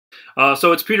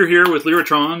So it's Peter here with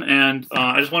Lyratron, and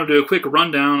I just want to do a quick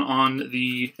rundown on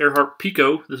the AirHarp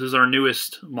Pico. This is our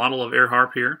newest model of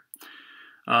AirHarp here.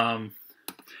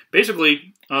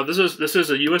 Basically, this is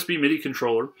a USB MIDI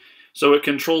controller, so it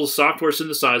controls software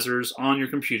synthesizers on your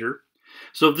computer.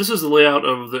 So this is the layout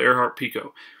of the AirHarp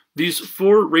Pico. These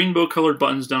 4 rainbow-colored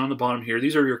buttons down on the bottom here,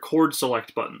 these are your chord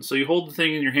select buttons. So you hold the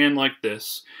thing in your hand like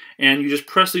this, and you just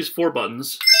press these 4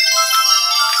 buttons.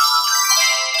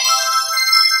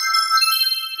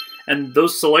 And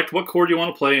those select what chord you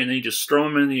want to play, and then you just throw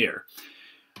them in the air.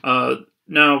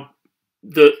 Now,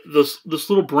 this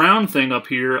little brown thing up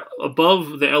here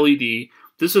above the LED,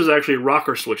 this is actually a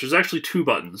rocker switch. There's actually 2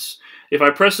 buttons. If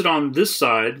I press it on this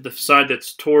side, the side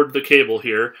that's toward the cable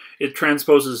here, it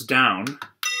transposes down.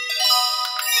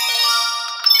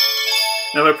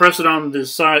 Now if I press it on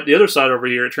this side, the other side over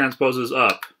here, it transposes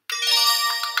up.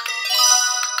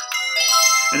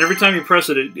 And every time you press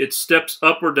it, it steps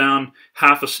up or down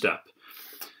half a step.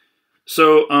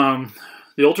 So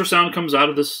the ultrasound comes out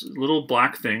of this little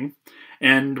black thing,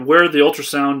 and where the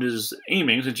ultrasound is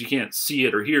aiming, since you can't see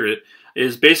it or hear it,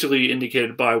 is basically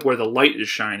indicated by where the light is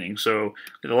shining. So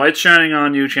if the light's shining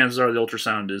on you, chances are the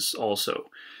ultrasound is also.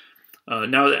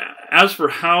 Now, as for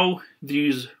how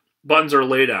these buttons are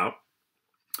laid out,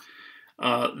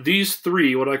 these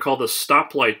 3, what I call the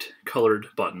stoplight colored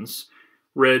buttons,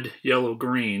 red, yellow,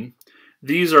 green,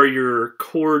 these are your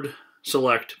chord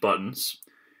select buttons.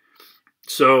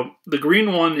 So the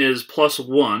green one is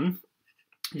 +1,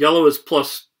 yellow is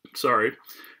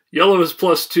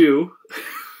 +2,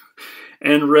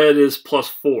 and red is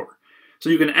 +4. So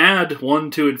you can add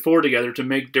 1, 2, and 4 together to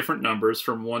make different numbers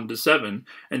from 1 to 7,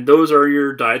 and those are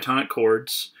your diatonic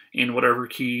chords in whatever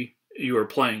key you are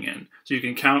playing in. So you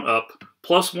can count up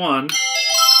 +1,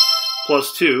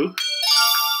 +2,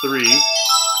 3,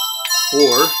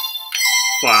 4,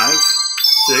 5,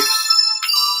 6,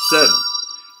 7.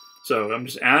 So I'm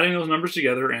just adding those numbers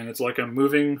together, and it's like I'm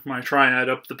moving my triad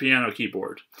up the piano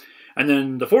keyboard. And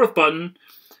then the 4th button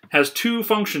has 2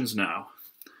 functions now.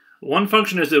 One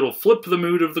function is it'll flip the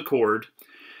mood of the chord.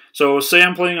 So say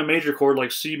I'm playing a major chord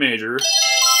like C major.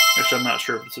 Actually, I'm not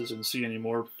sure if this is in C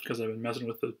anymore because I've been messing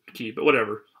with the key, but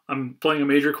whatever. I'm playing a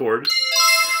major chord.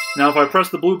 Now if I press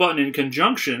the blue button in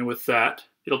conjunction with that,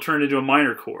 it'll turn into a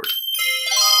minor chord.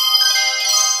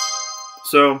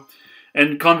 So,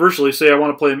 and conversely, say I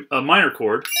want to play a minor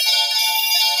chord,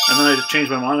 and then I change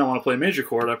my mind, I want to play a major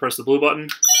chord, I press the blue button.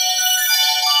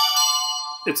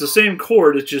 It's the same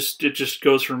chord, it just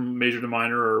goes from major to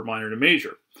minor or minor to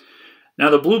major. Now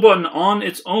the blue button on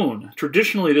its own,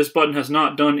 traditionally this button has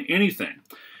not done anything.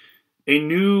 A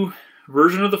new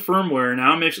version of the firmware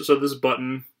now makes it so this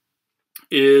button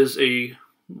is a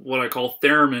what I call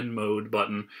theremin mode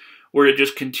button, where it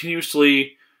just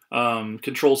continuously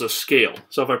controls a scale.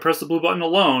 So if I press the blue button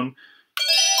alone,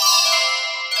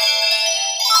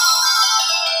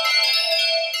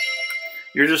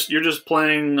 you're just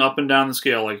playing up and down the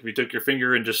scale. Like if you took your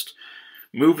finger and just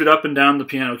moved it up and down the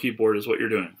piano keyboard is what you're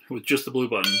doing with just the blue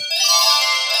button.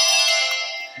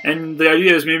 And the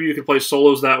idea is maybe you could play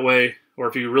solos that way, or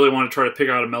if you really want to try to pick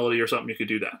out a melody or something, you could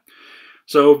do that.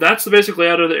 So that's the basic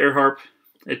layout of the AirHarp.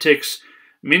 It takes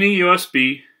mini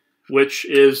USB, which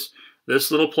is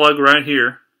this little plug right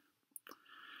here,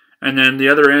 and then the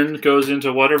other end goes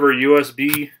into whatever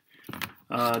USB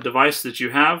device that you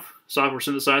have. Software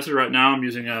synthesizer. Right now I'm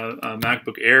using a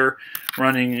MacBook Air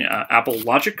running Apple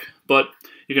Logic, but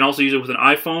you can also use it with an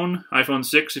iPhone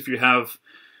 6 if you have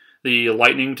the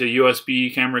Lightning to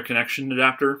USB camera connection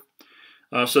adapter.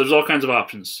 So there's all kinds of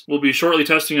options. We'll be shortly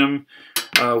testing them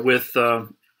with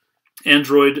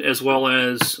Android as well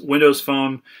as Windows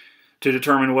Phone to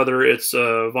determine whether it's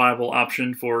a viable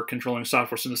option for controlling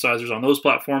software synthesizers on those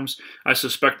platforms. I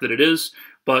suspect that it is,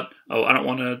 but I don't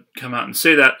want to come out and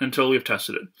say that until we've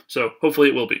tested it. So hopefully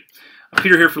it will be.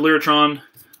 Peter here for Lyratron.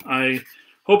 I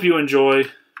hope you enjoy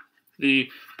the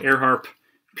AirHarp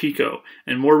Pico.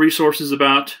 And more resources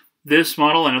about this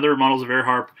model and other models of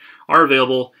AirHarp are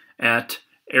available at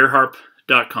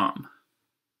airharp.com.